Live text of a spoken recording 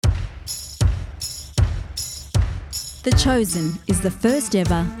The Chosen is the first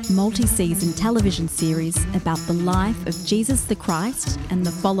ever multi-season television series about the life of Jesus the Christ and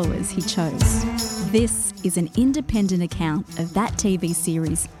the followers he chose. This is an independent account of that TV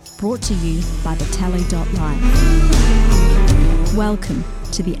series brought to you by the Tally.live. Welcome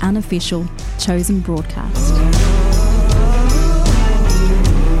to the unofficial Chosen broadcast.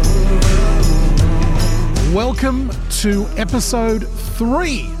 Welcome to episode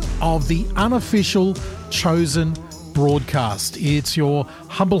 3 of the unofficial Chosen broadcast. It's your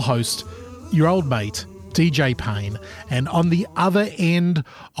humble host, your old mate, DJ Payne, and on the other end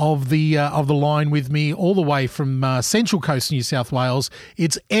of the line with me, all the way from Central Coast, New South Wales,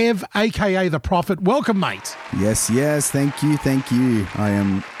 it's Ev, aka the Prophet. Welcome, mate. Yes. Thank you. I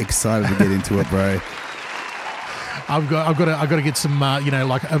am excited to get into it, bro. I've got to get some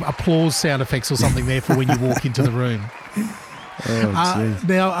like applause sound effects or something there for when you walk into the room.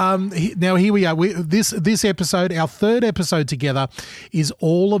 Now here we are. This episode, our third episode together, is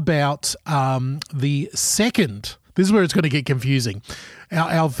all about the second. This is where it's going to get confusing.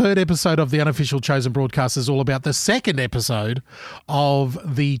 Our third episode of the unofficial Chosen broadcast is all about the second episode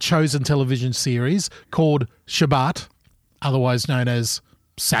of the Chosen television series called Shabbat, otherwise known as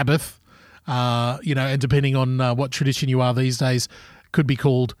Sabbath. And depending on what tradition you are these days, could be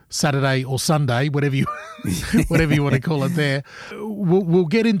called Saturday or Sunday, whatever you want to call it. There, we'll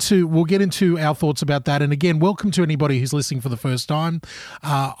get into our thoughts about that. And again, welcome to anybody who's listening for the first time.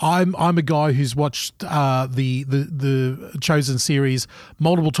 I'm a guy who's watched the Chosen series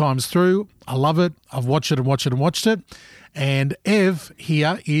multiple times through. I love it. I've watched it. And Ev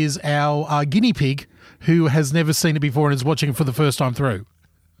here is our guinea pig who has never seen it before and is watching it for the first time through.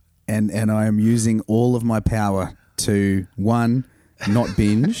 And I am using all of my power to, one, not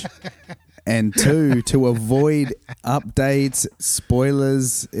binge, and two, to avoid updates,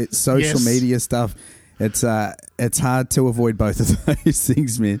 spoilers, social media stuff. It's hard to avoid both of those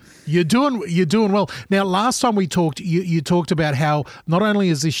things, man. You're doing well. Now, last time we talked, you talked about how not only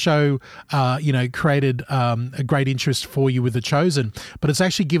has this show, created a great interest for you with The Chosen, but it's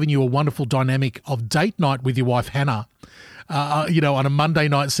actually given you a wonderful dynamic of date night with your wife Hannah. On a Monday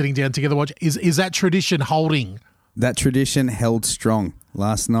night sitting down together watch. Is that tradition holding? That tradition held strong.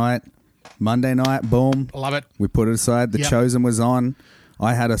 Last night, Monday night, boom. Love it. We put it aside. The Chosen was on.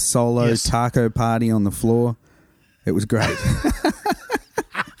 I had a solo taco party on the floor. It was great.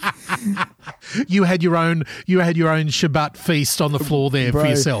 You had your own Shabbat feast on the floor there, bro, for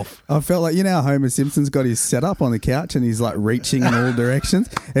yourself. I felt like, how Homer Simpson's got his setup on the couch and he's like reaching in all directions.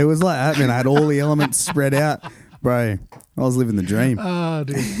 It was like that, man. I had all the elements spread out. Bro, I was living the dream. Oh,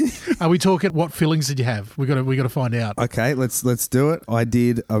 dude. Are we talking? What fillings did you have? We got to find out. Okay, let's do it. I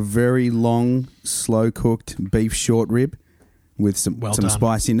did a very long, slow cooked beef short rib with some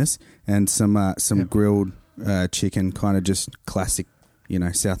spiciness and some grilled chicken, kind of just classic,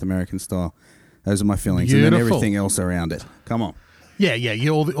 South American style. Those are my fillings, Beautiful. And then everything else around it. Come on. Yeah.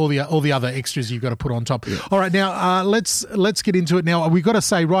 All the other extras you've got to put on top. Yeah. All right, now let's get into it. Now we've got to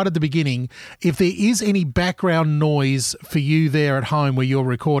say right at the beginning, if there is any background noise for you there at home where you're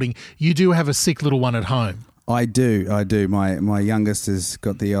recording, you do have a sick little one at home. I do. My youngest has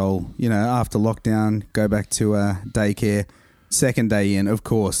got the old, after lockdown, go back to daycare. Second day in, of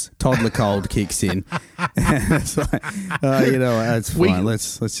course, toddler cold kicks in. It's like, it's fine.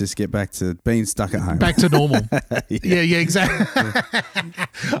 Let's just get back to being stuck at home. Back to normal. Yeah, exactly.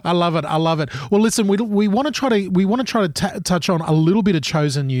 I love it. Well, listen, we want to try to touch on a little bit of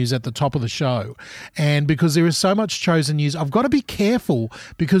Chosen news at the top of the show, and because there is so much Chosen news, I've got to be careful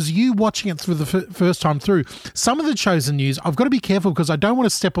because you watching it for the first time through. Some of the Chosen news, I've got to be careful because I don't want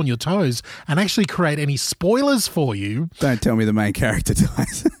to step on your toes and actually create any spoilers for you. Don't tell me the main character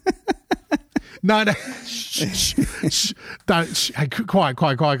dies. No. Shh. Don't.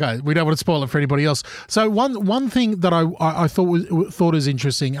 Quiet. We don't want to spoil it for anybody else. So one thing that I thought was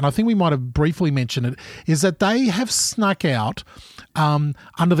interesting, and I think we might have briefly mentioned it, is that they have snuck out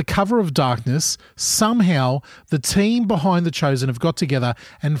under the cover of darkness. Somehow, the team behind The Chosen have got together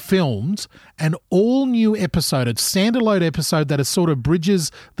and filmed an all-new episode, a standalone episode that is sort of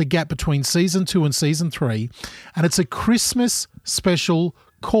bridges the gap between season 2 and season 3, and it's a Christmas special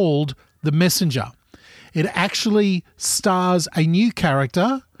called The Messenger. It actually stars a new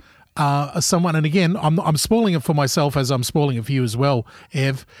character, someone, and again, I'm spoiling it for myself as I'm spoiling it for you as well,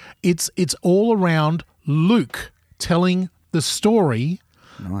 Ev. It's all around Luke telling the story.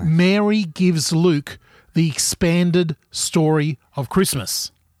 Nice. Mary gives Luke the expanded story of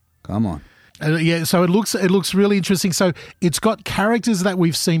Christmas. Come on. Yeah, so it looks really interesting. So it's got characters that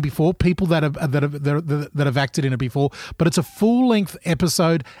we've seen before, people that have acted in it before, but it's a full-length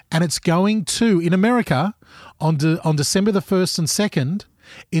episode, and it's going to, in America, on December the 1st and 2nd,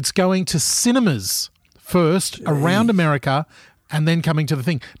 it's going to cinemas first around America, and then coming to the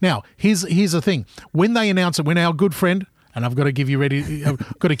thing. Now, here's the thing. When they announce it, when our good friend, and I've got to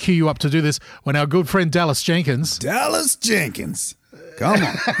I've got to cue you up to do this, when our good friend Dallas Jenkins, come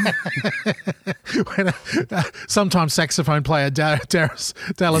on. Sometimes saxophone player Dallas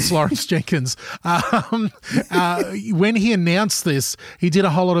Lawrence Jenkins. When he announced this, he did a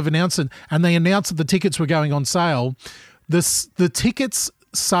whole lot of announcing, and they announced that the tickets were going on sale. The tickets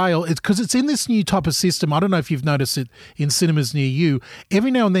sale, it's because it's in this new type of system. I don't know if you've noticed it in cinemas near you. Every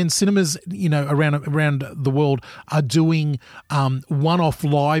now and then cinemas, around the world are doing one-off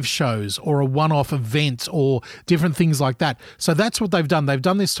live shows or a one-off event or different things like that. So that's what they've done. They've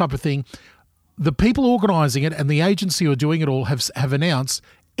done this type of thing. The people organising it and the agency who are doing it all have announced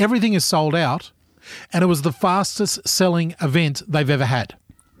everything is sold out, and it was the fastest selling event they've ever had.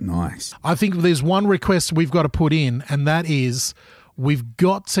 Nice. I think there's one request we've got to put in, and that is we've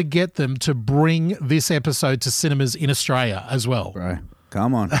got to get them to bring this episode to cinemas in Australia as well. Bro,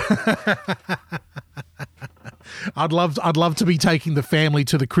 come on. I'd love to be taking the family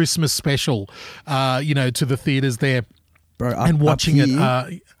to the Christmas special, to the theatres there, bro, and watching up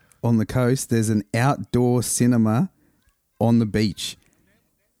here, it. On the coast, there's an outdoor cinema on the beach.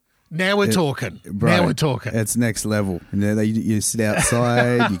 Now we're talking. Bro, now we're talking. It's next level. You sit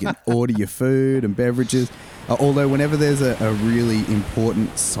outside, you can order your food and beverages. Although whenever there's a really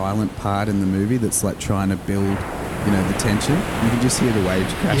important silent part in the movie that's like trying to build, the tension, you can just hear the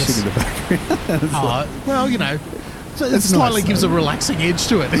waves crashing in the background. It slightly gives a relaxing edge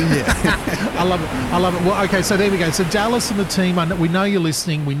to it. Yeah. I love it. Well, okay, so there we go. So Dallas and the team, we know you're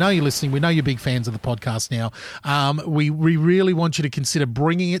listening. We know you're big fans of the podcast now. We really want you to consider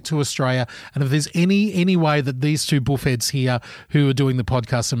bringing it to Australia. And if there's any way that these two buffheads here who are doing the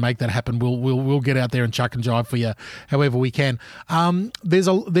podcast and make that happen, we'll get out there and chuck and jive for you however we can. There's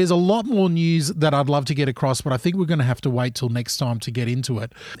a lot more news that I'd love to get across, but I think we're going to have to wait till next time to get into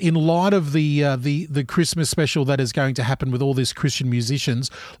it. In light of the Christmas special that is going to happen with all these Christian musicians.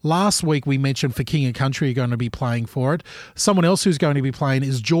 Last week we mentioned For King and Country are going to be playing for it. Someone else who's going to be playing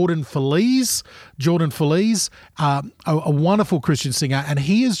is Jordan Feliz. A wonderful Christian singer, and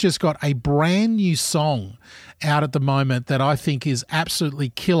he has just got a brand new song out at the moment that I think is absolutely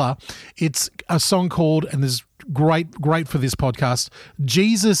killer. It's a song called, and this is great for this podcast,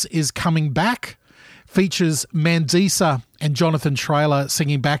 Jesus is Coming Back. Features Mandisa and Jonathan Traylor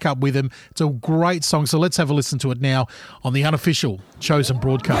singing backup with him. It's a great song, so let's have a listen to it now on the unofficial Chosen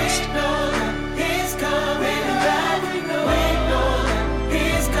broadcast.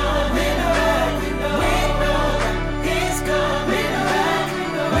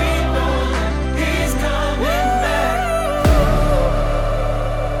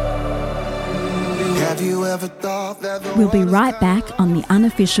 We'll be right back on the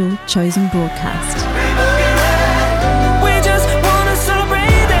unofficial Chosen broadcast.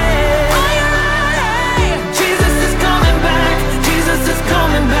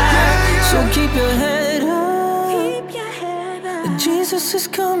 So keep your head up. Jesus is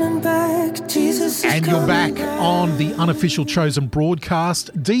coming back. Jesus is and you're back on the unofficial Chosen broadcast.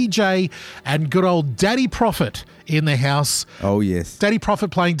 DJ and good old Daddy Prophet in the house. Oh yes, Daddy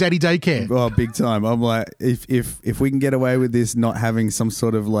Prophet playing Daddy Daycare. Oh, big time. I'm like, if we can get away with this, not having some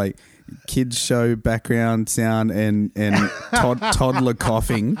sort of like kids show background sound and toddler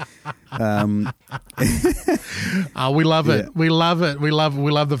coughing. We love it. Yeah. We love it. We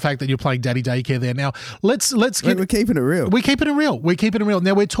love the fact that you're playing Daddy Daycare there. Now let's get. We're keeping it real. We're keeping it real.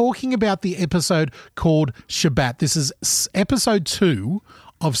 Now we're talking about the episode called Shabbat. This is episode 2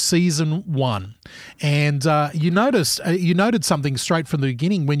 of season 1, and you noted something straight from the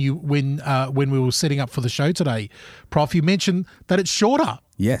beginning when we were setting up for the show today, Prof. You mentioned that it's shorter.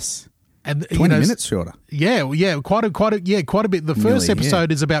 Yes. And 20 minutes shorter. Yeah, quite a bit. The first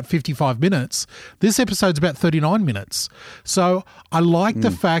episode is about 55 minutes. This episode's about 39 minutes. So I like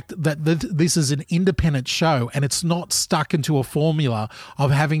the fact that this is an independent show and it's not stuck into a formula of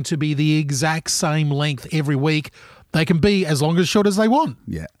having to be the exact same length every week. They can be as long as short as they want.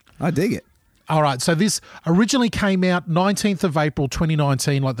 Yeah, I dig it. All right, so this originally came out 19th of April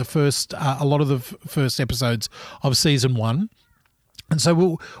 2019, like a lot of the first episodes of season 1. And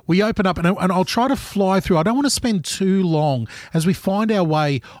so we open up, and I'll try to fly through. I don't want to spend too long as we find our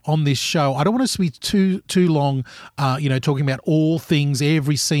way on this show. I don't want us to be too long, talking about all things,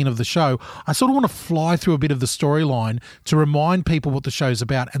 every scene of the show. I sort of want to fly through a bit of the storyline to remind people what the show's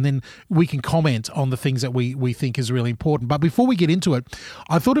about, and then we can comment on the things that we think is really important. But before we get into it,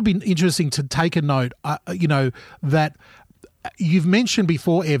 I thought it'd be interesting to take a note, that you've mentioned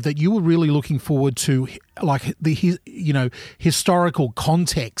before, Ev, that you were really looking forward to like the historical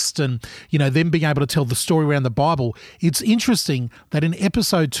context and them being able to tell the story around the Bible. It's interesting that in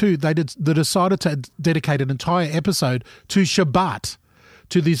episode 2 they decided to dedicate an entire episode to Shabbat,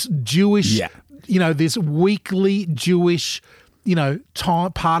 to this Jewish, this weekly Jewish,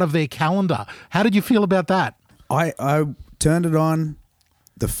 time part of their calendar. How did you feel about that? I turned it on.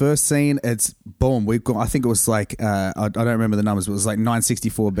 The first scene, it's boom. We've got. I think it was like I don't remember the numbers, but it was like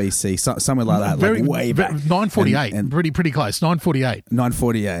 964 BC, somewhere like that. Very, like way back. 948, and pretty close. 948.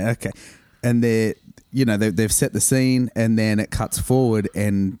 948. Okay, and they've set the scene, and then it cuts forward,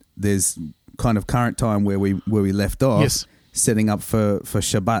 and there's kind of current time where we left off. Yes. Setting up for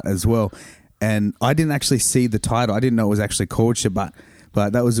Shabbat as well, and I didn't actually see the title. I didn't know it was actually called Shabbat,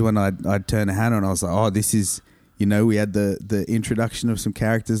 but that was when I'd turned a hand on. I was like, oh, this is. We had the introduction of some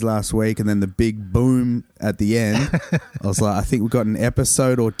characters last week, and then the big boom at the end. I was like, I think we've got an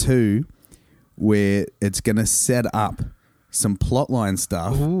episode or two where it's going to set up some plotline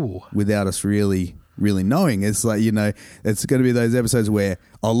stuff without us really knowing. It's like, it's going to be those episodes where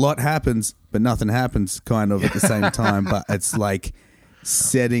a lot happens, but nothing happens kind of at the same time. But it's like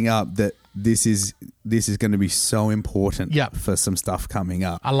setting up that this is going to be so important for some stuff coming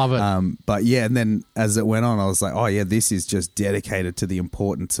up. I love it. But yeah, and then as it went on, I was like, oh yeah, this is just dedicated to the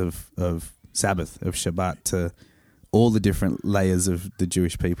importance of Sabbath, of Shabbat, to all the different layers of the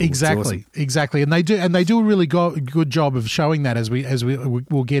Jewish people. Exactly, exactly, and they do a really good job of showing that as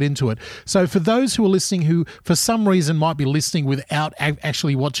we'll get into it. So for those who are listening, who for some reason might be listening without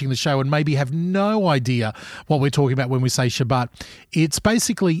actually watching the show and maybe have no idea what we're talking about when we say Shabbat, it's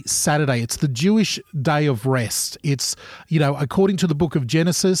basically Saturday. It's the Jewish day of rest. It's according to the book of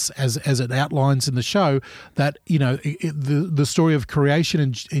Genesis, as it outlines in the show, that the story of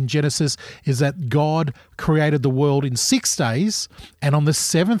creation in Genesis is that God created the world in 6 days, and on the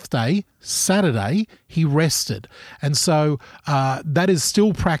seventh day, Saturday, he rested. And so that is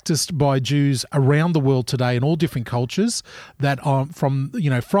still practiced by Jews around the world today in all different cultures, that from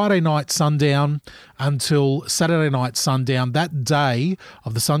Friday night sundown until Saturday night sundown, that day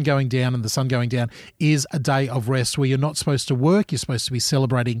of the sun going down and the sun going down is a day of rest where you're not supposed to work. You're supposed to be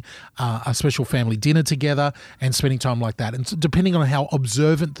celebrating a special family dinner together and spending time like that. And so depending on how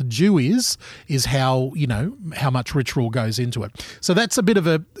observant the Jew is how much ritual goes into it. So that's a bit of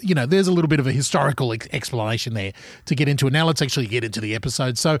a, there's a little bit of a historical explanation there to get into it. Now let's actually get into the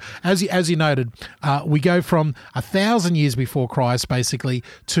episode. So as you noted, we go from 1,000 years before Christ basically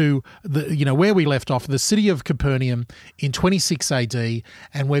to the where we left off, the city of Capernaum in 26 AD,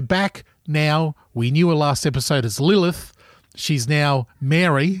 and we're back now. We knew her last episode as Lilith. She's now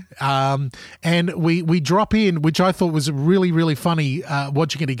Mary, and we drop in, which I thought was really, really funny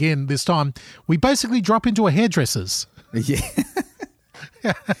watching it again this time. We basically drop into a hairdresser's. Yeah.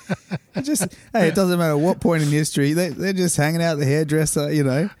 It doesn't matter what point in history, they're just hanging out at the hairdresser,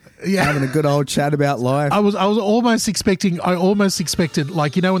 having a good old chat about life. I almost expected, like,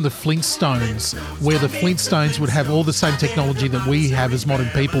 in the Flintstones, where the Flintstones would have all the same technology that we have as modern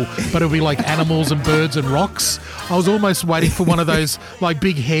people, but it would be like animals and birds and rocks. I was almost waiting for one of those like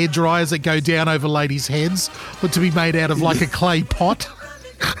big hair dryers that go down over ladies' heads, but to be made out of like a clay pot.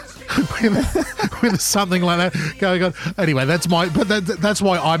 with something like that going on. Anyway, that's why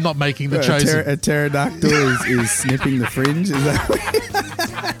I'm not making the chosen. A pterodactyl is snipping the fringe. Is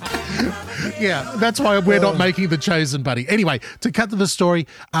that Yeah, that's why we're not making the chosen, buddy. Anyway, to cut to the story,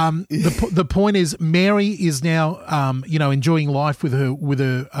 the point is Mary is now, enjoying life with her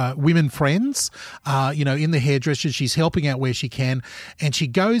women friends, in the hairdresser. She's helping out where she can, and she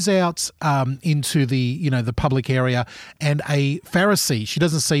goes out into the public area, and a Pharisee, she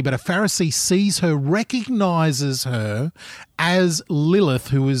doesn't see, but a Pharisee sees her, recognizes her as Lilith,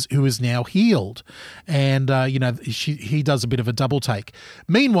 who is now healed, and he does a bit of a double take.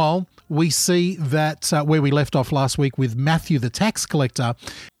 Meanwhile, we see that where we left off last week with Matthew the tax collector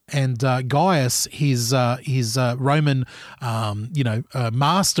and Gaius, his Roman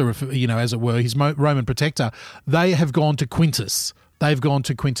master, as it were, his Roman protector, they have gone to Quintus. They've gone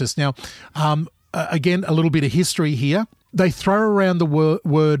to Quintus. Now, again, a little bit of history here. They throw around the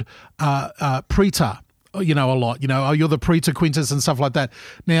word praetor, a lot. You're the praetor Quintus and stuff like that.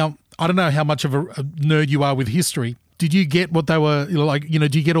 Now, I don't know how much of a nerd you are with history, Did you get what they were like?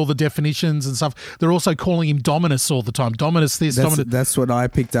 Do you get all the definitions and stuff? They're also calling him Dominus all the time. Dominus this, Dominus. That's what I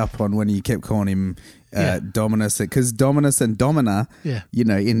picked up on when you kept calling him Dominus, because Dominus and Domina,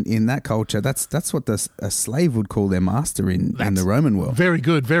 in that culture, that's what a slave would call their master in the Roman world. Very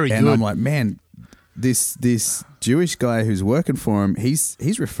good, very good. And I'm like, man, this Jewish guy who's working for him,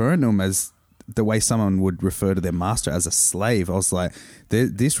 he's referring to him as the way someone would refer to their master, as a slave. I was like,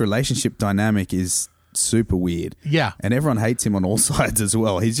 this relationship dynamic is super weird. Yeah. And everyone hates him on all sides as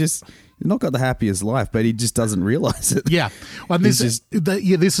well. He's not got the happiest life, but he just doesn't realize it. Yeah. Well, this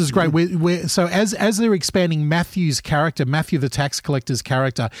is great. So as they're expanding Matthew's character, Matthew the tax collector's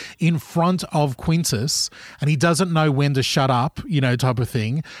character, in front of Quintus, and he doesn't know when to shut up, type of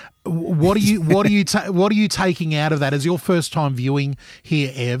thing. What are you taking out of that as your first time viewing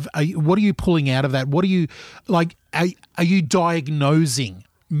here, Ev? What are you pulling out of that? What are you like? Are you diagnosing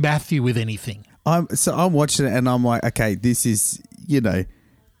Matthew with anything? I'm watching it and I'm like, okay, this is,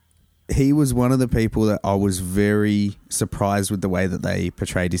 he was one of the people that I was very surprised with the way that they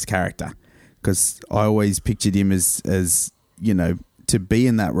portrayed his character, because I always pictured him as to be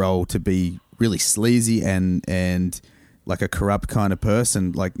in that role, to be really sleazy and like a corrupt kind of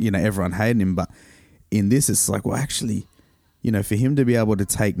person, like, everyone hated him. But in this, it's like, well, actually, for him to be able to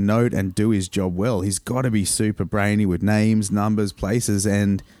take note and do his job well, he's got to be super brainy with names, numbers, places,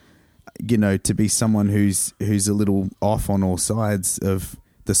 and to be someone who's a little off on all sides of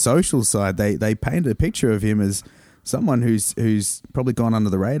the social side. They painted a picture of him as someone who's probably gone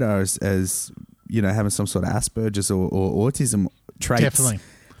under the radar as having some sort of Asperger's or autism traits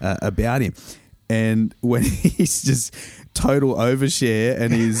about him. And when he's just total overshare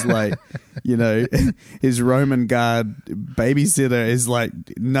and he's like, his Roman guard babysitter is like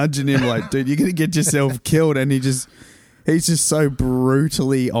nudging him like, dude, you're going to get yourself killed. And he's just so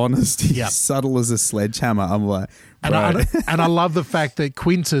brutally honest. He's subtle as a sledgehammer. I'm like, and I love the fact that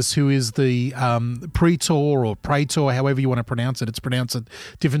Quintus, who is the praetor or praetor, however you want to pronounce it, it's pronounced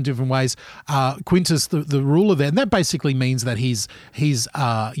in different ways. Quintus, the ruler there, and that basically means that he's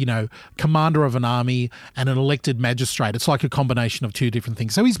commander of an army and an elected magistrate. It's like a combination of two different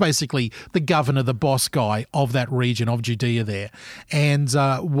things. So he's basically the governor, the boss guy of that region of Judea there. And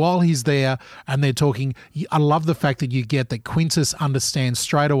while he's there and they're talking, I love the fact that you get that Quintus understands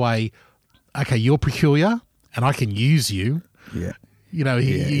straight away, okay, you're peculiar, and I can use you. Yeah.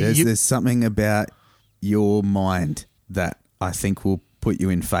 There's something about your mind that I think will put you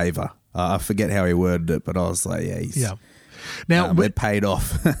in favor. I forget how he worded it, but I was like, Now we're paid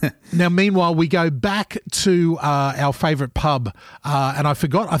off. Now, meanwhile, we go back to our favourite pub, and I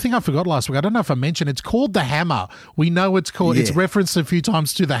think I forgot last week. I don't know if I mentioned it's called the Hammer. We know it's called. Yeah. It's referenced a few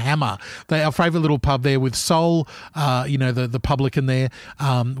times to the Hammer. Our favourite little pub there with Sol, the publican there.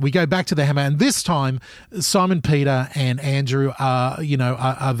 We go back to the Hammer, and this time Simon Peter and Andrew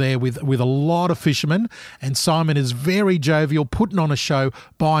are there with a lot of fishermen, and Simon is very jovial, putting on a show,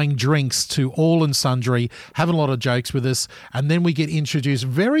 buying drinks to all and sundry, having a lot of jokes with us. And then we get introduced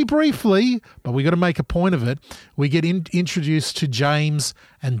very briefly, but we got to make a point of it. We get introduced to James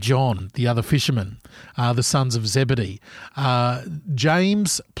and John, the other fishermen, the sons of Zebedee.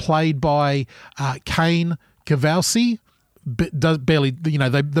 James, played by Kane Kowalski, does barely,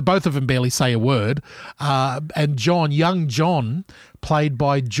 they both of them barely say a word. And John, young John, played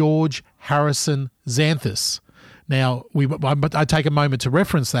by George Harrison Xanthus. Now, I take a moment to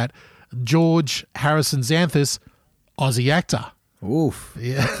reference that. George Harrison Xanthus, Aussie actor. Oof.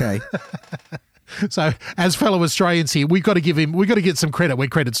 Yeah. Okay. So, as fellow Australians here, we've got to get some credit where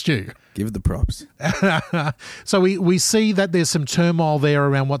credit's due. Give the props. So we see that there's some turmoil there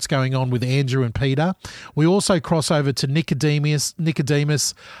around what's going on with Andrew and Peter. We also cross over to Nicodemus,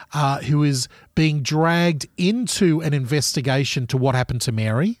 who is being dragged into an investigation to what happened to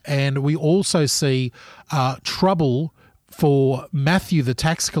Mary. And we also see trouble for Matthew, the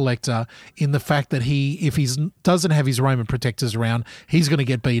tax collector, in the fact that if he doesn't have his Roman protectors around, he's going to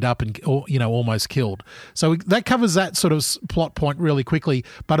get beat up and almost killed. So that covers that sort of plot point really quickly.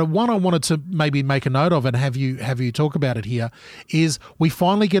 But one I wanted to maybe make a note of and have you talk about it here is we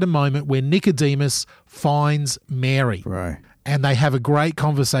finally get a moment where Nicodemus finds Mary, right, and they have a great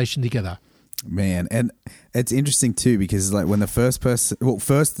conversation together. Man, and it's interesting too because like when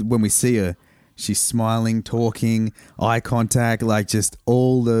when we see her, she's smiling, talking, eye contact, like just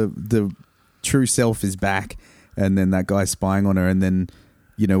all the true self is back. And then that guy's spying on her. And then,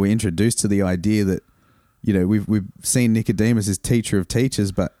 we're introduced to the idea that, we've seen Nicodemus as teacher of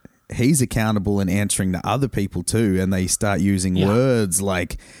teachers, but he's accountable and answering to other people too. And they start using words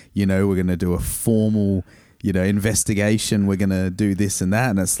like, we're going to do a formal, investigation. We're going to do this and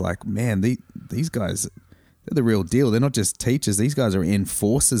that. And it's like, man, these guys, the real deal. They're not just teachers. These guys are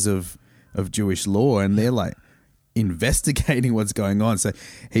enforcers of Jewish law, and they're like investigating what's going on. So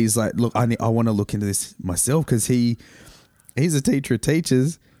he's like, look, I want to look into this myself, because he's a teacher of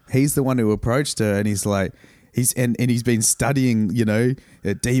teachers. He's the one who approached her, and he's like, he's been studying,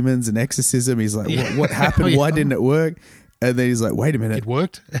 demons and exorcism. He's like, what happened? Why didn't it work? And then he's like, wait a minute. It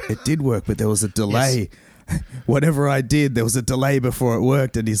worked? It did work, but there was a delay. Yes. Whatever I did, there was a delay before it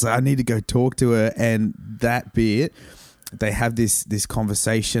worked. And he's like, I need to go talk to her. And that be it. They have this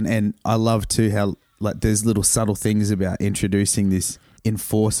conversation. And I love too how like there's little subtle things about introducing this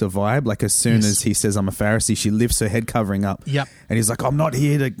enforcer vibe. Like as soon as he says, I'm a Pharisee, she lifts her head covering up. Yep. And he's like, I'm not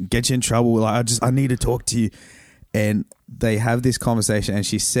here to get you in trouble. Like I need to talk to you. And they have this conversation, and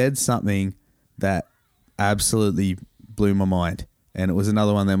she said something that absolutely blew my mind. And it was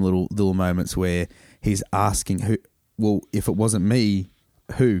another one of them little moments where he's asking if it wasn't me,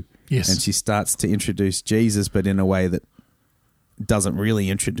 who? Yes. And she starts to introduce Jesus, but in a way that doesn't really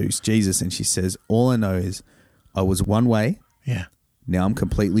introduce Jesus. And she says, all I know is I was one way. Yeah. Now I'm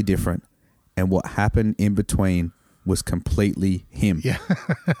completely different. And what happened in between was completely him. Yeah.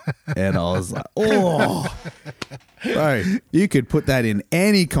 And I was like, oh, bro, you could put that in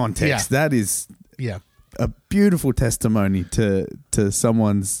any context. Yeah. That is Yeah. a beautiful testimony to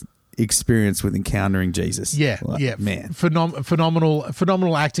someone's experience with encountering Jesus. Yeah, Like, man.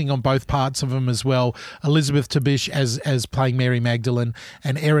 Phenomenal acting on both parts of him as well. Elizabeth Tabish as playing Mary Magdalene,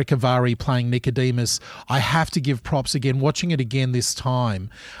 and Eric Avari playing Nicodemus. I have to give props again, watching it again this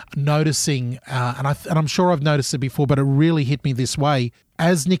time, noticing, and I'm sure I've noticed it before, but it really hit me this way.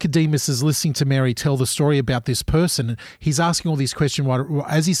 As Nicodemus is listening to Mary tell the story about this person, he's asking all these questions.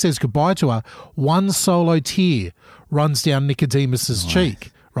 As he says goodbye to her, one solo tear runs down Nicodemus's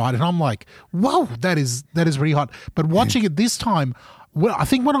cheek. Right, and I'm like, whoa, that is really hot. But watching it this time, well, I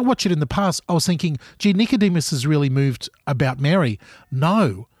think when I watched it in the past, I was thinking, gee, Nicodemus is really moved about Mary.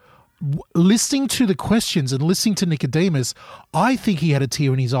 No. Listening to the questions and listening to Nicodemus, I think he had a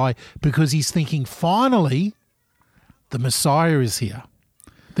tear in his eye because he's thinking, finally, the Messiah is here.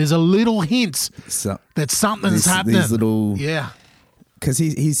 There's a little hint that something's happening. These little, yeah, because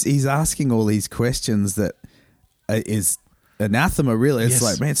he's asking all these questions that is anathema, really. It's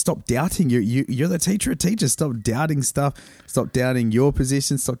like, man, stop doubting. You're the teacher of teachers. Stop doubting stuff. Stop doubting your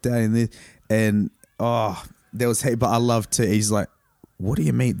position. Stop doubting this. And there was hate, but I love to. He's like, what do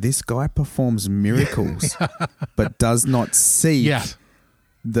you mean? This guy performs miracles, but does not seek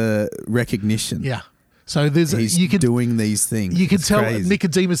the recognition. Yeah. So he's doing these things. You can tell crazy.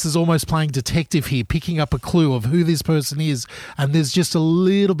 Nicodemus is almost playing detective here, picking up a clue of who this person is, and there's just a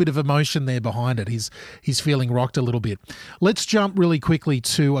little bit of emotion there behind it. He's feeling rocked a little bit. Let's jump really quickly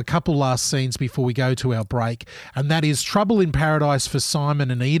to a couple last scenes before we go to our break, and that is Trouble in Paradise for Simon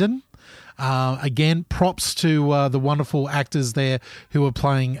and Eden. Again, props to the wonderful actors there who are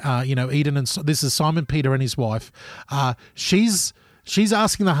playing, Eden, and this is Simon Peter and his wife. She's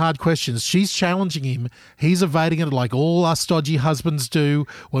asking the hard questions. She's challenging him. He's evading it like all us dodgy husbands do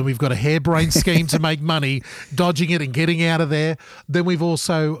when we've got a harebrained scheme to make money, dodging it and getting out of there. Then we've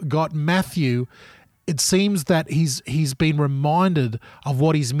also got Matthew. It seems that he's been reminded of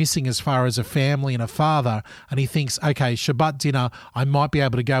what he's missing as far as a family and a father, and he thinks, okay, Shabbat dinner, I might be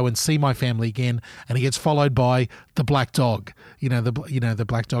able to go and see my family again, and he gets followed by the black dog, the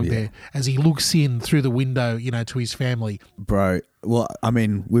black dog there, as he looks in through the window, to his family. Bro, well, I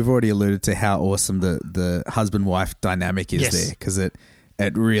mean, we've already alluded to how awesome the husband-wife dynamic is there, because it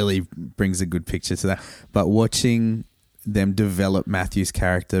really brings a good picture to that. But watching them develop Matthew's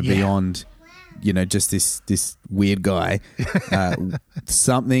character beyond... just this weird guy.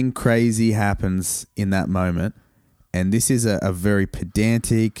 Something crazy happens in that moment. And this is a very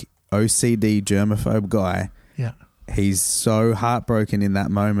pedantic, OCD, germaphobe guy. Yeah. He's so heartbroken in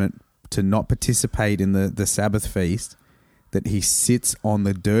that moment to not participate in the Sabbath feast that he sits on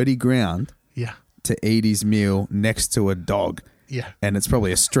the dirty ground to eat his meal next to a dog. Yeah. And it's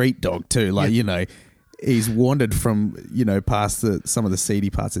probably a street dog too. He's wandered from, past some of the seedy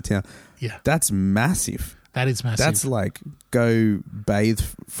parts of town. Yeah. That's massive. That is massive. That's like go bathe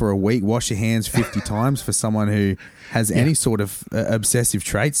for a week, wash your hands 50 times for someone who has any sort of obsessive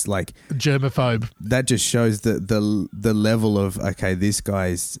traits. Like germaphobe. That just shows the level of, okay, this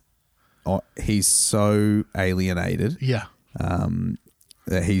guy's, he's so alienated. Yeah.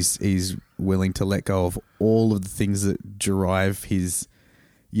 That he's willing to let go of all of the things that drive his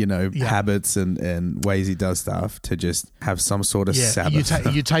habits and ways he does stuff to just have some sort of Sabbath.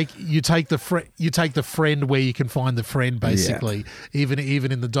 You take the friend where you can find the friend, basically, even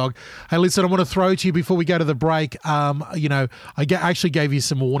in the dog. Hey, listen, I want to throw to you before we go to the break. I actually gave you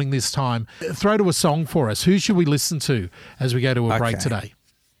some warning this time. Throw to a song for us. Who should we listen to as we go to a break today?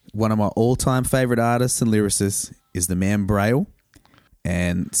 One of my all-time favorite artists and lyricists is the man Braille.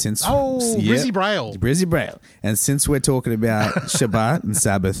 And since Brizzy Braille. And since we're talking about Shabbat and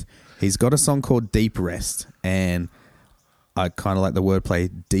Sabbath, he's got a song called Deep Rest, and I kind of like the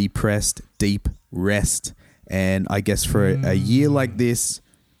wordplay, depressed, deep rest. And I guess for a year like this,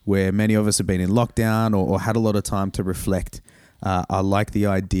 where many of us have been in lockdown or had a lot of time to reflect, I like the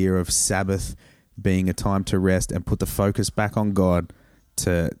idea of Sabbath being a time to rest and put the focus back on God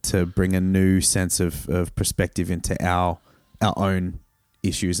to bring a new sense of perspective into our own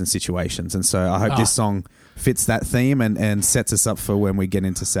issues and situations. And so I hope this song fits that theme and sets us up for when we get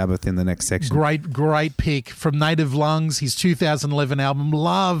into Sabbath in the next section. Great pick from Native Lungs, his 2011 album.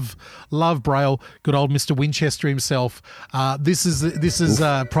 Love Braille. Good old Mr. Winchester himself. This is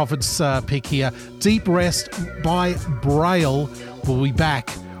Prophet's pick here. Deep Rest by Braille. We'll be back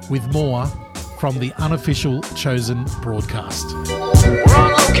with more from the unofficial Chosen broadcast. We're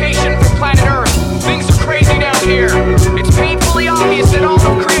on location for planet Earth. Things are crazy down here. It's painfully obvious that all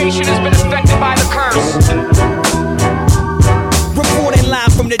of creation has been affected by the curse. Reporting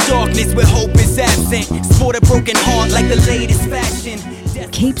live from the darkness where hope is absent. Sport a broken heart like the latest fashion.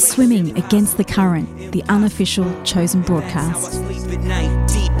 Keep swimming against the current, the unofficial Chosen broadcast.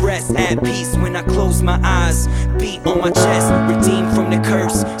 Deep rest, at peace when I close my eyes. Beat on my chest, redeemed from the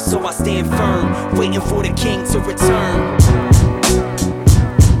curse. So I stand firm, waiting for the king to return.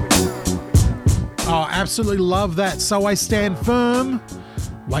 Oh, absolutely love that. So I stand firm,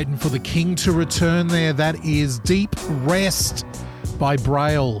 waiting for the king to return there. That is Deep Rest by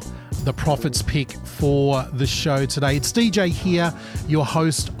Braille, the Prophet's pick for the show today. It's DJ here, your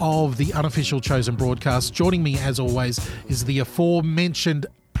host of the unofficial Chosen broadcast. Joining me, as always, is the aforementioned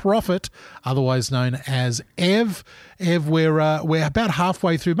Prophet, otherwise known as Ev. Ev, we're about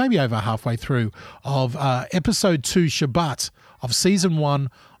halfway through, maybe over halfway through, of episode 2, Shabbat, of season 1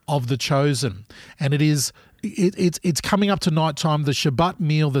 of The Chosen. And it's coming up to night time. The Shabbat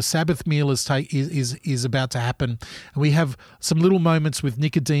meal, the Sabbath meal is about to happen. And we have some little moments with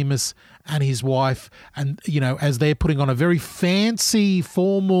Nicodemus and his wife, and as they're putting on a very fancy,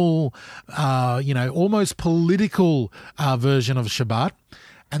 formal, almost political version of Shabbat.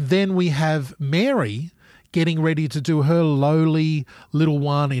 And then we have Mary getting ready to do her lowly little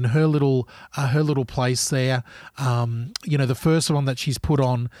one in her little place there. The first one that she's put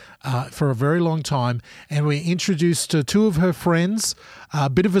on for a very long time. And we're introduced to two of her friends, a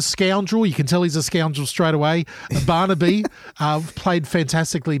bit of a scoundrel. You can tell he's a scoundrel straight away. Barnaby, played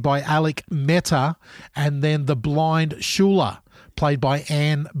fantastically by Alec Mehta, and then the blind Shula, played by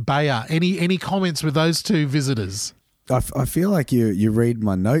Anne Bayer. Any comments with those two visitors? I feel like you read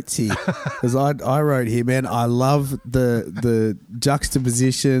my notes here, because I wrote here, man, I love the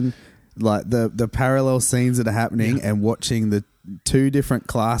juxtaposition, like the parallel scenes that are happening, and watching the two different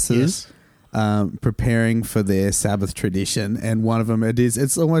classes preparing for their Sabbath tradition. And one of them,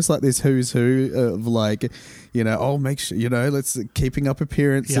 it's almost like this who's who of make sure, let's keeping up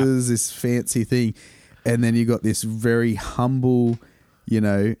appearances, this fancy thing. And then you got this very humble,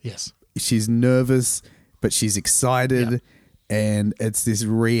 she's nervous, but she's excited, and it's this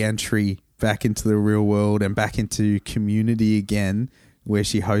re-entry back into the real world and back into community again, where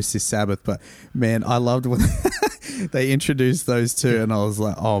she hosts this Sabbath. But man, I loved when they introduced those two, and I was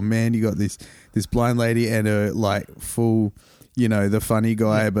like, oh man, you got this blind lady and a full, the funny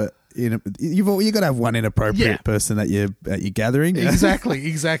guy, but you got to have one inappropriate person at your gathering.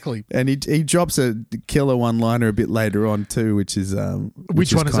 Exactly. And he drops a killer one-liner a bit later on too, which is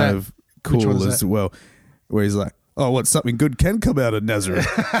which one is kind that? Of cool as well. Where he's like, oh, what, something good can come out of Nazareth.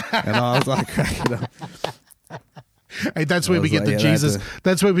 And I was like, cracking up. Hey, that's where we get the Jesus.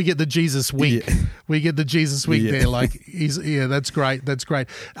 That's where we get the Jesus wink. Yeah. We get the Jesus wink there. That's great. That's great.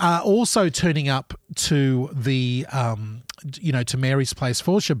 Also turning up to the, to Mary's place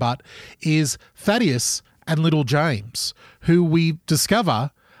for Shabbat is Thaddeus and little James, who we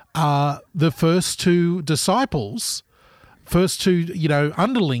discover are the first two disciples,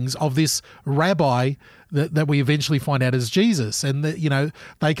 underlings of this rabbi that we eventually find out is Jesus. And,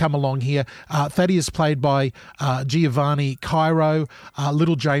 they come along here. Thaddeus played by Giovanni Cairo,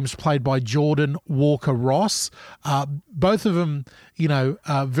 little James played by Jordan Walker Ross. Both of them,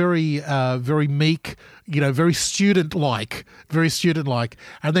 very meek, very student-like.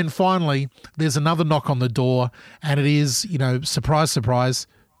 And then finally, there's another knock on the door, and it is, surprise, surprise,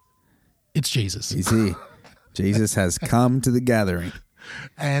 It's Jesus. He's here. Jesus has come to the gathering.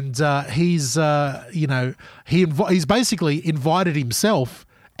 And he's basically invited himself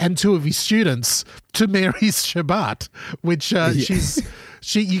and two of his students to Mary's Shabbat, which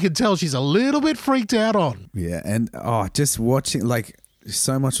you can tell she's a little bit freaked out on. Yeah, and just watching, like,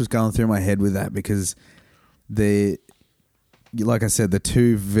 so much was going through my head with that, because like I said, the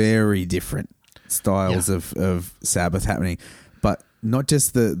two very different styles of Sabbath happening, but not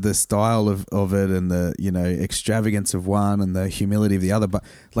just the style of it and the, extravagance of one and the humility of the other, but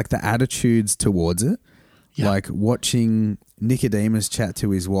like the attitudes towards it. Yeah. Like watching Nicodemus chat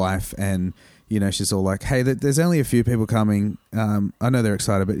to his wife, and she's all like, "Hey, there's only a few people coming. I know they're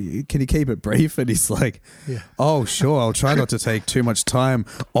excited, but can you keep it brief?" And he's like, "Oh, sure. I'll try not to take too much time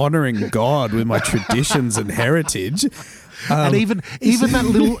honoring God with my traditions and heritage." And even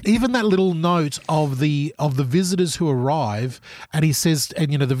that little note of the visitors who arrive, and he says,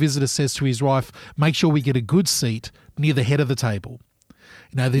 and the visitor says to his wife, "Make sure we get a good seat near the head of the table."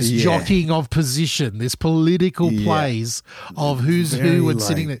 This jockeying of position, this political plays of who's very who and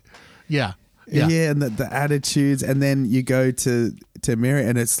sitting there. Yeah. Yeah, and the attitudes, and then you go to Mary,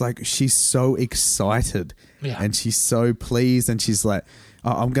 and it's like she's so excited, and she's so pleased, and she's like,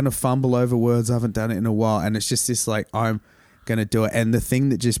 I'm going to fumble over words, I haven't done it in a while, and it's just this like, I'm going to do it. And the thing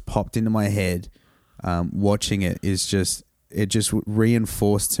that just popped into my head watching it is it just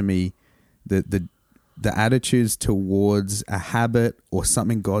reinforced to me the attitudes towards a habit or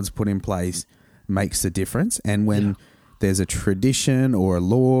something God's put in place makes a difference. And when there's a tradition or a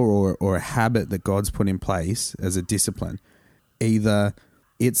law or a habit that God's put in place as a discipline, either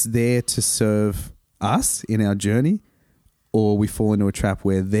it's there to serve us in our journey, or we fall into a trap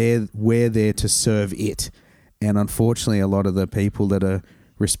where we're there to serve it. And unfortunately, a lot of the people that are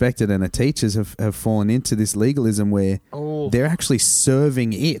respected and are teachers have fallen into this legalism where they're actually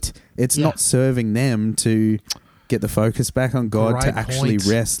serving it. It's not serving them to get the focus back on God, to actually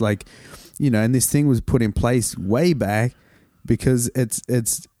rest. Like, and this thing was put in place way back because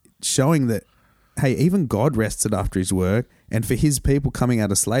it's showing that, hey, even God rested after his work. And for his people coming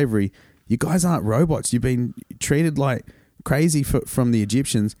out of slavery, you guys aren't robots. You've been treated like crazy from the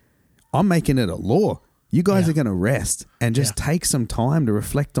Egyptians. I'm making it a law. You guys are going to rest and just take some time to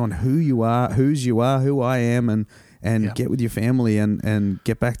reflect on who you are, who I am, and get with your family and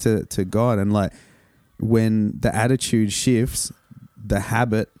get back to God. And like, when the attitude shifts, the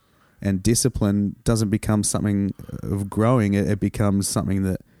habit and discipline doesn't become something of growing. It becomes something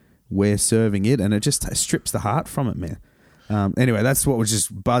that we're serving it, and it just strips the heart from it, man. Anyway, that's what was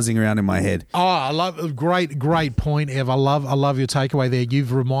just buzzing around in my head. Oh, I love great point, Ev. I love your takeaway there.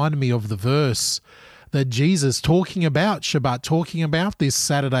 You've reminded me of the verse that Jesus, talking about Shabbat, talking about this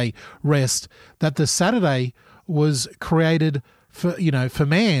Saturday rest, that the Saturday was created for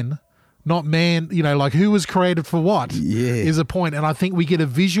man, not man, like who was created for what is a point. And I think we get a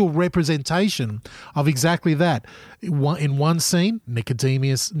visual representation of exactly that. In one scene,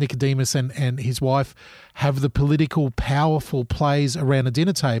 Nicodemus and his wife have the political, powerful plays around a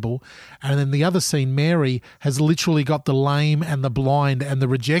dinner table. And then the other scene, Mary has literally got the lame and the blind and the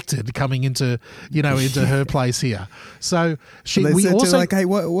rejected coming into her place here. So we also like, hey,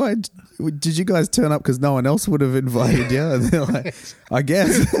 what did you guys turn up because no one else would have invited you? And they're like, I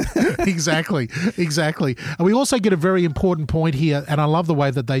guess. Exactly. And we also get a very important point here, and I love the way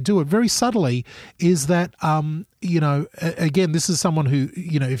that they do it very subtly, is that, again, this is someone who,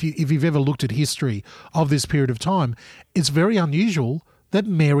 if you've ever looked at history of this period of time, it's very unusual that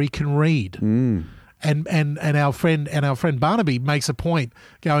Mary can read. And our friend Barnaby makes a point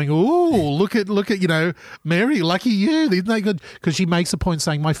going, "Oh, look at Mary, lucky you." Isn't that good? Because she makes a point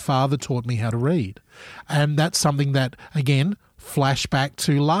saying, "My father taught me how to read," and that's something that, again, flashback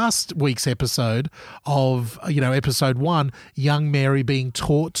to last week's episode of episode 1, young Mary being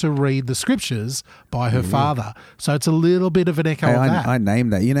taught to read the scriptures by her father. So it's a little bit of an echo of that. I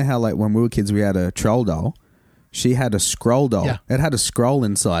named that. You know how like when we were kids we had a troll doll. She had a scroll doll. Yeah. It had a scroll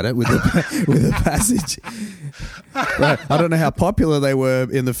inside it with a passage. Right. I don't know how popular they were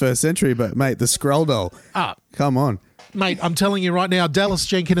in the first century, but mate, the scroll doll. Come on. Mate, I'm telling you right now, Dallas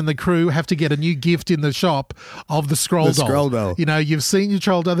Jenkins and the crew have to get a new gift in the shop of the scroll doll. The scroll doll. You've seen your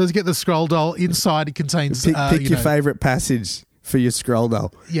troll doll. Let's get the scroll doll. Inside it contains... Pick your favourite passage for your scroll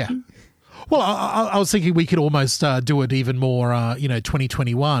doll. Yeah. Well, I was thinking we could almost do it even more,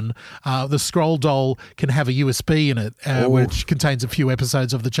 2021. The scroll doll can have a USB in it, which contains a few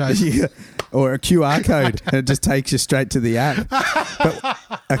episodes of The Chosen. Yeah. Or a QR code, and it just takes you straight to the app. But,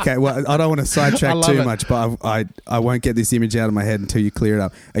 okay, well, I don't want to sidetrack too much, but I won't get this image out of my head until you clear it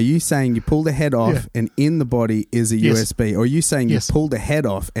up. Are you saying you pull the head off and in the body is a USB? Or are you saying you pull the head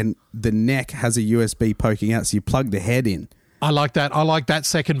off and the neck has a USB poking out, so you plug the head in? I like that. I like that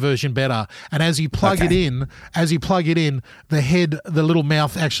second version better. And as you plug it in, the head, the little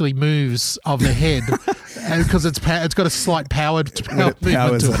mouth actually moves of the head because it's got a slight powered movement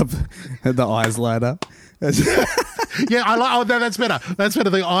powers to it. up, and the eyes light up. Yeah, no, that's better. That's better.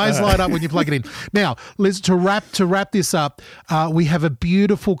 The eyes light up when you plug it in. Now, to wrap this up, we have a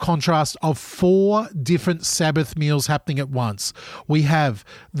beautiful contrast of 4 different Sabbath meals happening at once. We have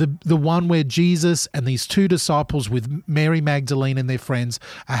the one where Jesus and these 2 disciples with Mary Magdalene and their friends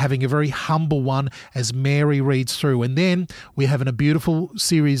are having a very humble one as Mary reads through. And then we have in a beautiful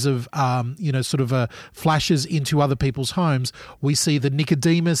series of, flashes into other people's homes. We see the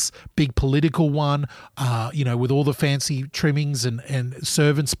Nicodemus, big political one, with all the fancy trimmings and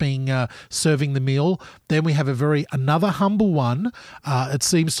servants being serving the meal. Then we have another humble one. It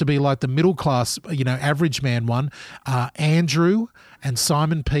seems to be like the middle class, average man one. Andrew and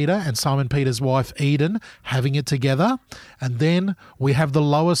Simon Peter and Simon Peter's wife Eden having it together. And then we have the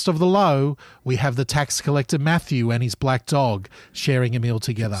lowest of the low. We have the tax collector Matthew and his black dog sharing a meal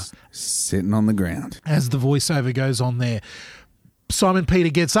together. Sitting on the ground. As the voiceover goes on there. Simon Peter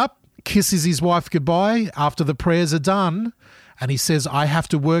gets up, kisses his wife goodbye after the prayers are done, and he says, I have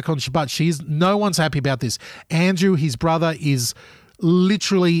to work on Shabbat. No one's happy about this. Andrew, his brother, is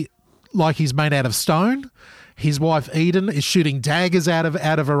literally like he's made out of stone. His wife Eden is shooting daggers out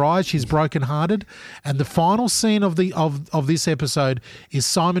of her eyes. She's brokenhearted. And the final scene of this episode is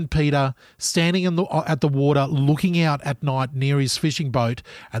Simon Peter standing at the water, looking out at night near his fishing boat.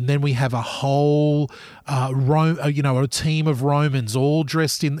 And then we have a whole a team of Romans all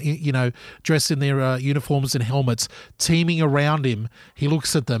dressed in their uniforms and helmets, teaming around him. He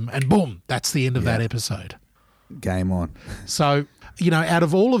looks at them, and boom, that's the end of that episode. Game on. So, out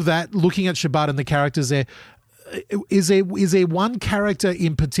of all of that, looking at Shabbat and the characters there, is there one character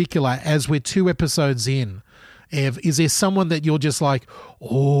in particular, as we're 2 episodes in, Ev, is there someone that you're just like,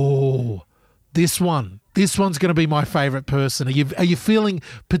 oh, this one's going to be my favourite person? Are you feeling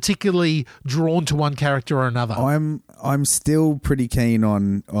particularly drawn to one character or another? I'm still pretty keen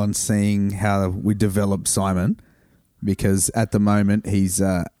on seeing how we develop Simon, because at the moment he's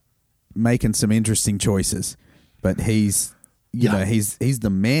making some interesting choices, but he's the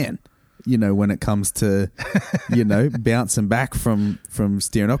man. When it comes to, bouncing back from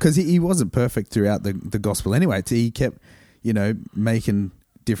steering off, because he wasn't perfect throughout the gospel anyway. He kept, making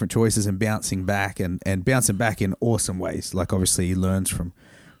different choices and bouncing back and bouncing back in awesome ways. Like obviously he learns from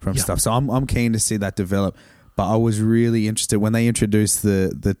stuff. So I'm keen to see that develop. But I was really interested when they introduced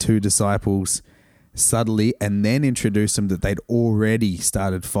the 2 disciples subtly and then introduced them that they'd already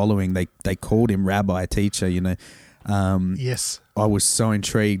started following. They called him rabbi, teacher, Yes. I was so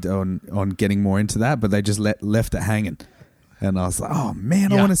intrigued on getting more into that, but they just left it hanging. And I was like, oh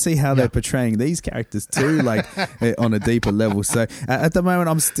man, I want to see how they're portraying these characters too, like on a deeper level. So at the moment,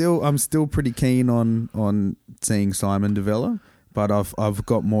 I'm still pretty keen on seeing Simon develop, but I've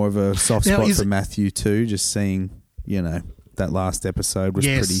got more of a soft spot for Matthew too. Just seeing, that last episode was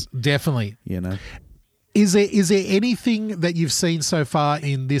pretty definitely. Is there anything that you've seen so far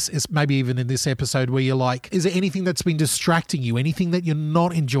in this, maybe even in this episode, where you're like, is there anything that's been distracting you, anything that you're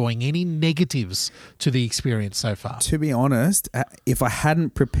not enjoying, any negatives to the experience so far? To be honest, if I hadn't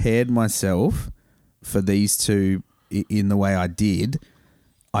prepared myself for these 2 in the way I did,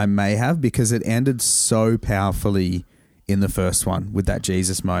 I may have, because it ended so powerfully in the first one with that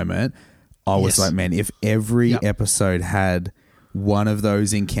Jesus moment. I was like, man, if every episode had one of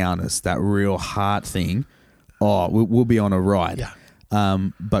those encounters, that real heart thing, we'll be on a ride. Yeah.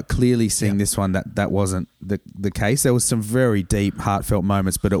 But clearly seeing this one, that wasn't the case. There was some very deep, heartfelt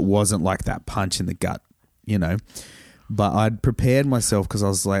moments, but it wasn't like that punch in the gut, But I'd prepared myself because I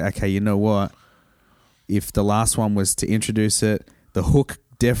was like, okay, you know what? If the last one was to introduce it, the hook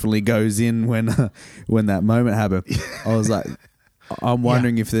definitely goes in when that moment happened. I was like, I'm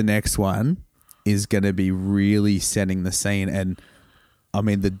wondering if the next one is going to be really setting the scene. And I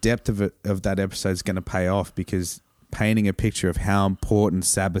mean, the depth of that episode is going to pay off, because painting a picture of how important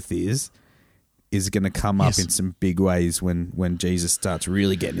Sabbath is going to come up in some big ways when Jesus starts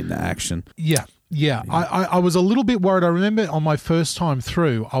really getting into action. Yeah. I was a little bit worried. I remember on my first time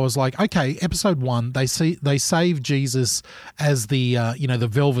through, I was like, okay, episode 1, they save Jesus as the the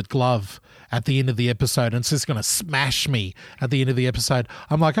velvet glove at the end of the episode, and it's just going to smash me at the end of the episode.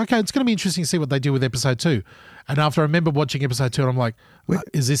 I'm like, okay, it's going to be interesting to see what they do with episode 2. And after I remember watching episode 2, I'm like,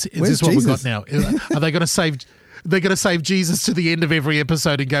 is this what we've got now? Are they going to save? They're going to save Jesus to the end of every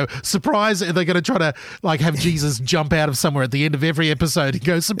episode and go, surprise. Are they going to try to have Jesus jump out of somewhere at the end of every episode and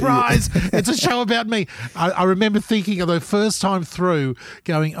go, surprise, it's a show about me. I remember thinking the first time through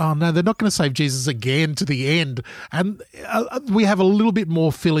going, oh no, they're not going to save Jesus again to the end. And we have a little bit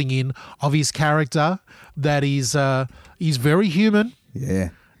more filling in of his character that he's very human. Yeah.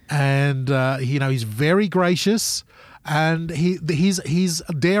 And, he's very gracious. And he's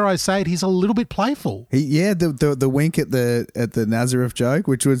dare I say it, he's a little bit playful. The wink at the Nazareth joke,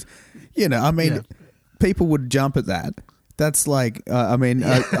 which was, people would jump at that. That's like, I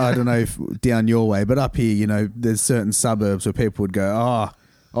don't know if down your way, but up here, there's certain suburbs where people would go,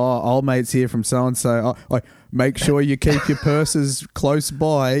 old mate's here from so and so. Make sure you keep your purses close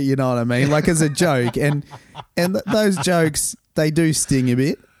by. You know what I mean? Like as a joke, and those jokes, they do sting a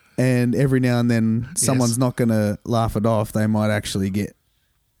bit. And every now and then someone's not going to laugh it off. They might actually get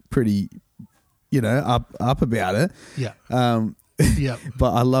pretty, up about it. Yeah. Yeah.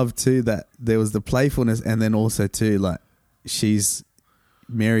 But I love too that there was the playfulness, and then also too like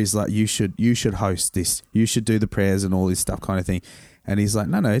Mary's like, you should host this. You should do the prayers and all this stuff kind of thing. And he's like,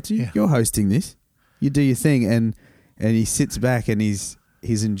 no, you're hosting this. You do your thing. And he sits back and he's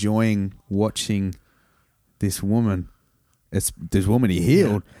enjoying watching this woman. This woman he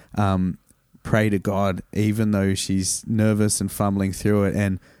healed, pray to God, even though she's nervous and fumbling through it.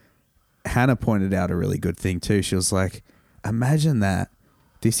 And Hannah pointed out a really good thing too. She was like, imagine that.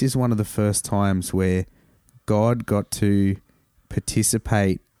 This is one of the first times where God got to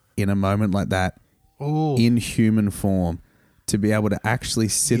participate in a moment like that in human form, to be able to actually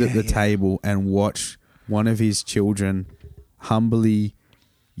sit at the table and watch one of his children humbly,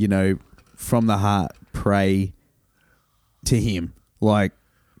 from the heart pray to him. Like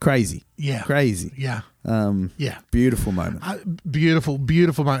crazy. Yeah. Crazy. Yeah. Beautiful moment. Beautiful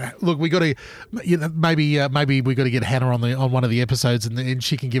moment. Look, we got to, maybe we got to get Hannah on one of the episodes, and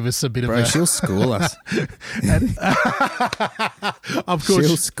she can give us a bit of. She'll school us. Of course,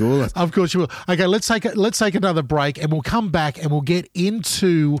 she'll school us. Of course, she will. Okay, let's take another break, and we'll come back and we'll get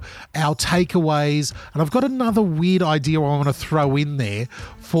into our takeaways. And I've got another weird idea I want to throw in there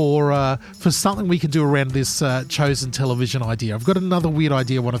for something we can do around this chosen television idea. I've got another weird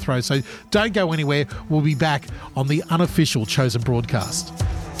idea I want to throw. So don't go anywhere. We'll be back on the unofficial Chosen broadcast.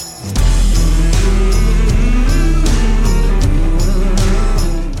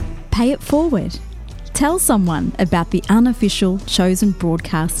 Pay it forward. Tell someone about the unofficial Chosen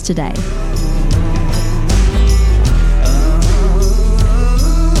broadcast today.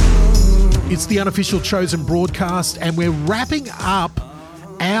 It's the unofficial Chosen broadcast, and we're wrapping up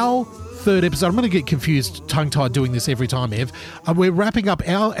our third episode. I'm going to get confused, tongue-tied doing this every time, Ev. We're wrapping up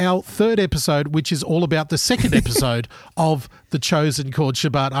our third episode, which is all about the second episode of The Chosen called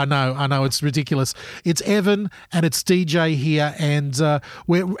Shabbat. I know, it's ridiculous. It's Evan and it's DJ here, and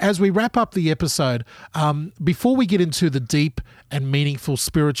as we wrap up the episode, before we get into the deep and meaningful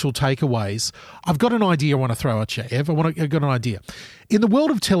spiritual takeaways, I've got an idea I want to throw at you, Ev. I've got an idea. In the world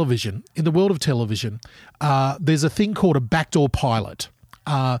of television, there's a thing called a backdoor pilot.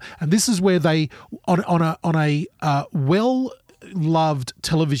 And this is where they, on a well-loved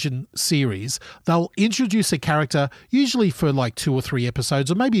television series, they'll introduce a character, usually for like 2 or 3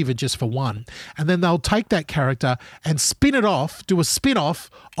 episodes, or maybe even just for one, and then they'll take that character and spin it off, do a spin-off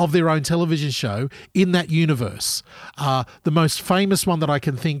of their own television show in that universe. The most famous one that I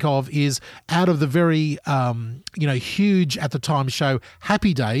can think of is out of the very, huge at the time show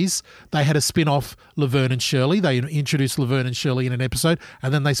Happy Days. They had a spin-off, Laverne and Shirley. They introduced Laverne and Shirley in an episode,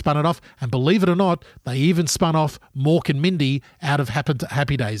 and then they spun it off. And believe it or not, they even spun off Mork and Mindy out of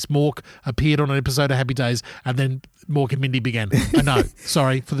Happy Days. Mork appeared on an episode of Happy Days, and then Mork and Mindy began. I know.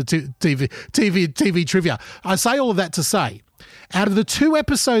 Sorry for the TV trivia. I say all of that to say, out of the 2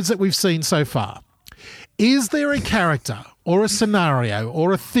 episodes that we've seen so far, is there a character or a scenario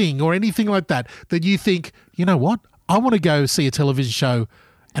or a thing or anything like that that you think, you know what, I want to go see a television show,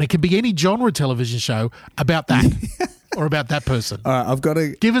 and it can be any genre television show about that or about that person? All right, I've got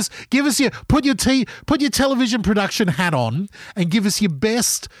to give us your put your television production hat on and give us your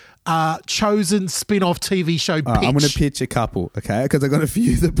best chosen spin-off TV show pitch. I'm going to pitch a couple, okay? Because I got a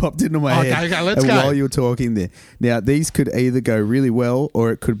few that popped into my head. Okay, let's go. While you're talking there. Now, these could either go really well,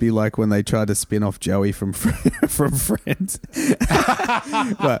 or it could be like when they tried to spin off Joey from Friends.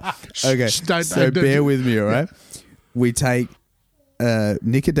 But, okay, bear with me, all right? We take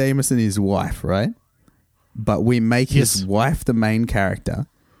Nicodemus and his wife, right? But we make his wife the main character,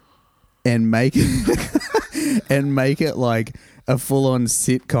 and make it like a full-on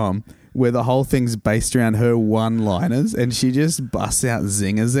sitcom where the whole thing's based around her one-liners, and she just busts out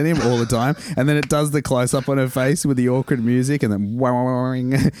zingers at him all the time, and then it does the close-up on her face with the awkward music, and then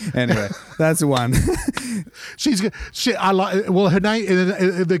anyway, that's one. I like. Well, her name,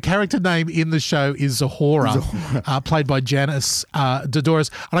 the character name in the show is Zahora, played by Janice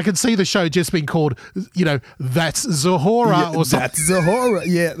Dodoris, and I can see the show just being called, That's Zahora or something. That's Zahora.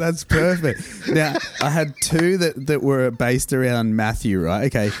 Yeah, that's perfect. Now, I had two that were based around Matthew, right?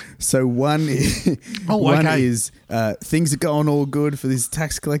 Okay, so one is things are going all good for this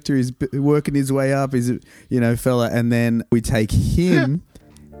tax collector. He's working his way up. He's a fella, and then we take him.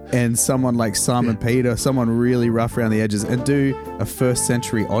 And someone like Simon Peter, someone really rough around the edges, and do a first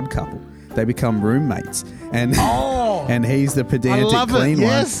century odd couple. They become roommates, and and he's the pedantic clean one.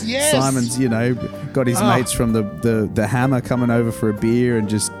 Yes. Simon's, got his mates from the Hammer coming over for a beer and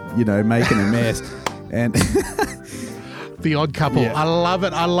just making a mess. And the odd couple. Yeah. I love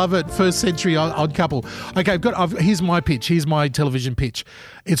it. First century odd couple. Okay, here's my pitch. Here's my television pitch.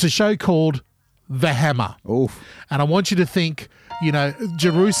 It's a show called The Hammer. Oof. And I want you to think,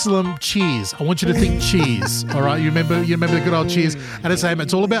 Jerusalem Cheers. I want you to think Cheers. All right, you remember the good old Cheers? And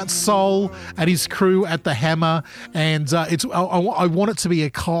it's all about Soul and his crew at the Hammer, and I want it to be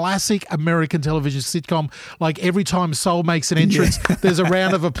a classic American television sitcom. Like every time Soul makes an entrance, there's a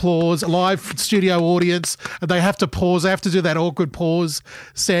round of applause, live studio audience, and they have to pause. They have to do that awkward pause,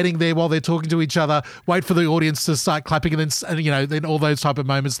 standing there while they're talking to each other, wait for the audience to start clapping, and then all those type of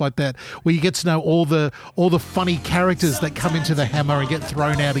moments like that, where you get to know all the funny characters that come into the Hammer and get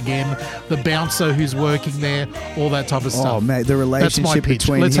thrown out again, the bouncer who's working there, all that type of stuff. Oh, mate, the relationship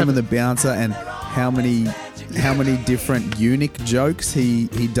between him and the bouncer, and how many different unique jokes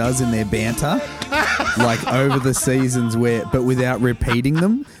he does in their banter, like over the seasons, but without repeating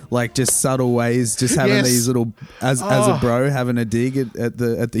them, like just subtle ways, just having these little as a bro having a dig at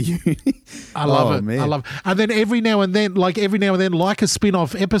the uni. I love it. Man. I love it. And then every now and then, like a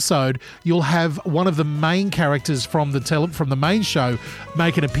spin-off episode, you'll have one of the main characters from the main show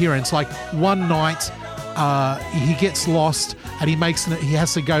make an appearance. Like one night, he gets lost and he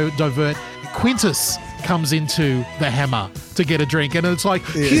has to go divert. Quintus comes into the Hammer to get a drink, and it's like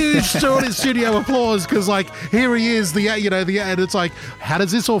huge studio applause because here he is, and it's like, how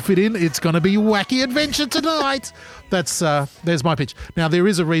does this all fit in? It's going to be wacky adventure tonight. There's my pitch. Now there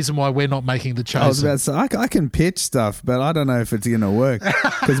is a reason why we're not making the Chosen. I was about to say, I can pitch stuff, but I don't know if it's going to work,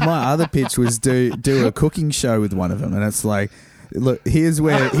 because my other pitch was do a cooking show with one of them, and it's like, look, here's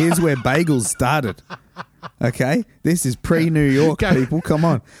where bagels started. Okay, this is pre-New York, people. Come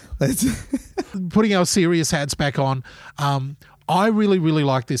on, let's putting our serious hats back on. I really, really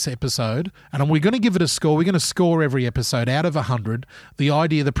like this episode, and we're going to give it a score. We're going to score every episode out of 100.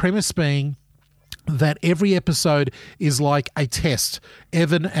 The premise being that every episode is like a test.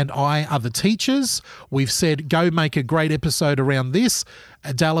 Evan and I are the teachers. We've said, go make a great episode around this.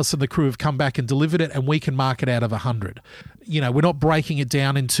 Dallas and the crew have come back and delivered it, and we can mark it out of 100. We're not breaking it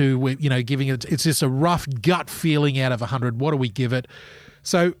down into, giving it, it's just a rough gut feeling out of 100. What do we give it?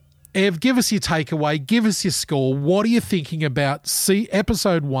 So, Ev, give us your takeaway. Give us your score. What are you thinking about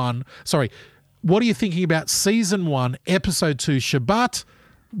episode 1? Sorry. What are you thinking about season 1, episode 2, Shabbat?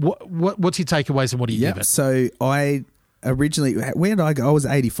 What's your takeaways and what do you give it? So I originally, where did I go? I was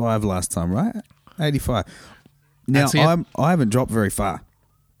 85 last time, right? 85. Now I haven't dropped very far.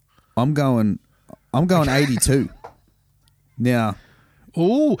 I'm going 82. Now,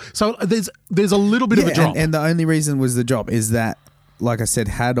 so there's a little bit of a drop. And the only reason was the drop is that, like I said,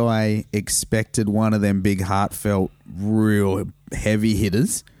 had I expected one of them big heartfelt, real heavy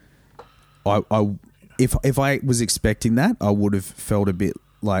hitters, if I was expecting that, I would have felt a bit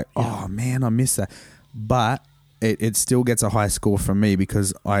like, oh man, I missed that. But it still gets a high score from me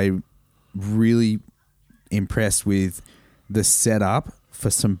because I really impressed with the setup for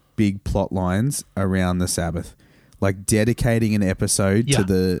some big plot lines around the Sabbath. Like dedicating an episode to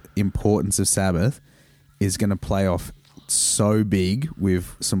the importance of Sabbath is going to play off so big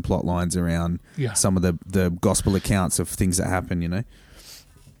with some plot lines around some of the gospel accounts of things that happen,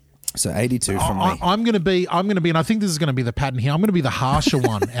 So 82 from me. I'm going to be, and I think this is going to be the pattern here. I'm going to be the harsher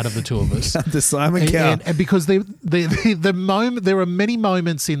one out of the two of us. The Simon Cowell. And because the moment, there are many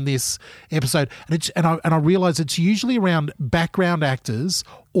moments in this episode, and I realize it's usually around background actors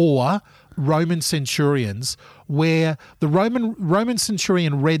or Roman centurions, where the Roman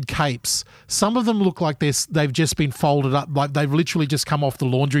centurion red capes, some of them look like they've just been folded up, like they've literally just come off the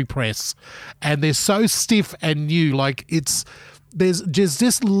laundry press, and they're so stiff and new, like there's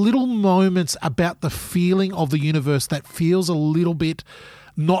just little moments about the feeling of the universe that feels a little bit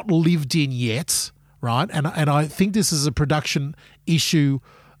not lived in yet, right? And I think this is a production issue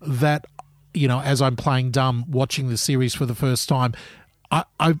that, you know, as I'm playing dumb watching the series for the first time,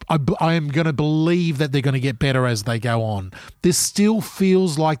 I am going to believe that they're going to get better as they go on. This still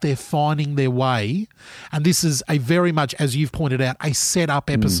feels like they're finding their way, and this is a very much, as you've pointed out, a set-up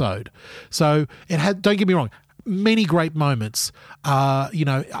episode. So it had, don't get me wrong, many great moments, you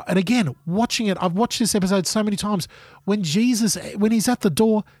know, and again, watching it, I've watched this episode so many times. When Jesus, when he's at the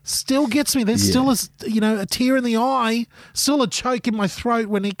door, still gets me. There's still a tear in the eye, still a choke in my throat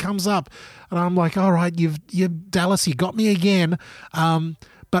when he comes up, and I'm like, all right, you Dallas, you got me again.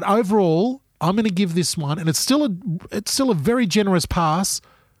 But overall, I'm going to give this one, and it's still a very generous pass,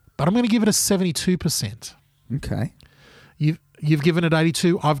 but I'm going to give it a 72%. Okay. You've given it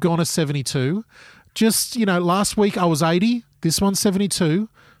 82. I've gone a 72. Just, you know, last week I was 80. This one's 72.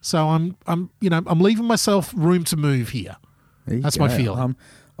 So I'm leaving myself room to move here. That's my feeling.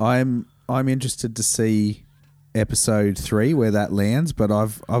 I'm interested to see episode 3 where that lands, but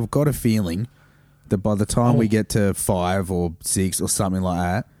I've got a feeling that by the time we get to 5 or 6 or something like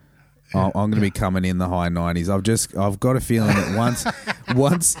that, I'm going to be coming in the high 90s. I've got a feeling that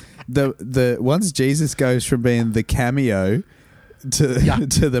once Jesus goes from being the cameo to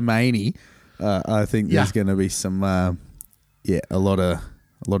the mainie, I think there's going to be some a lot of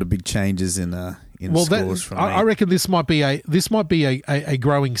big changes in scores from me. I reckon this might be a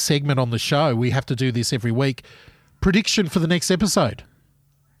growing segment on the show. We have to do this every week. Prediction for the next episode.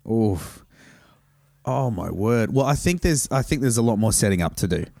 Oof. Oh my word. Well, I think there's a lot more setting up to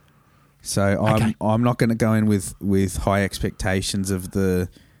do. So I'm not going to go in with high expectations of the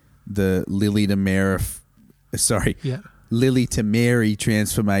Lily to Mary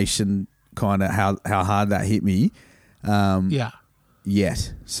transformation, kind of how hard that hit me.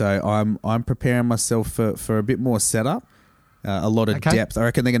 Yet. So I'm preparing myself for a bit more setup, a lot of depth. I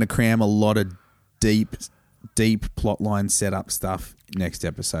reckon they're going to cram a lot of deep plotline setup stuff next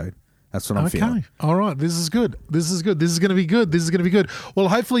episode. That's what I'm feeling. All right. This is good. This is going to be good. Well,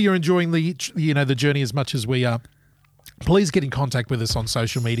 hopefully you're enjoying the journey as much as we are. Please get in contact with us on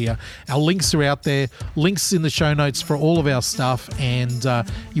social media. Our links are out there. Links in the show notes for all of our stuff, and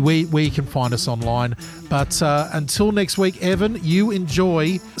where you can find us online. But until next week, Evan, you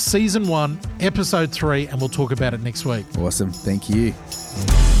enjoy Season 1, Episode 3, and we'll talk about it next week. Awesome. Thank you.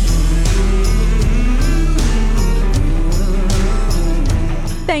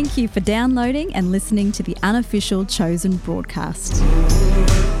 Thank you for downloading and listening to the unofficial Chosen broadcast.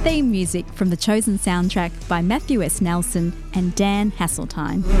 Theme music from the Chosen soundtrack by Matthew S. Nelson and Dan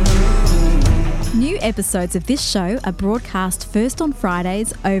Hasseltine. New episodes of this show are broadcast first on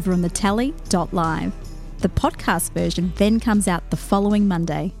Fridays over on the tally.live. The podcast version then comes out the following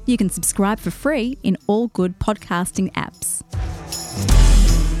Monday. You can subscribe for free in all good podcasting apps.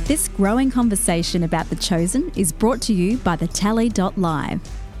 This growing conversation about The Chosen is brought to you by the tally.live.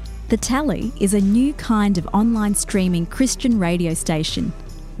 The Tally is a new kind of online streaming Christian radio station.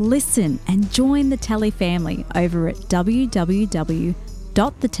 Listen and join the Tally family over at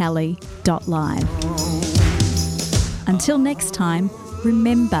www.thetally.live. Until next time,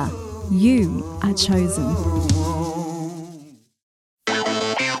 remember, you are chosen.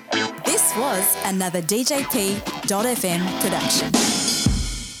 This was another DJP.FM production.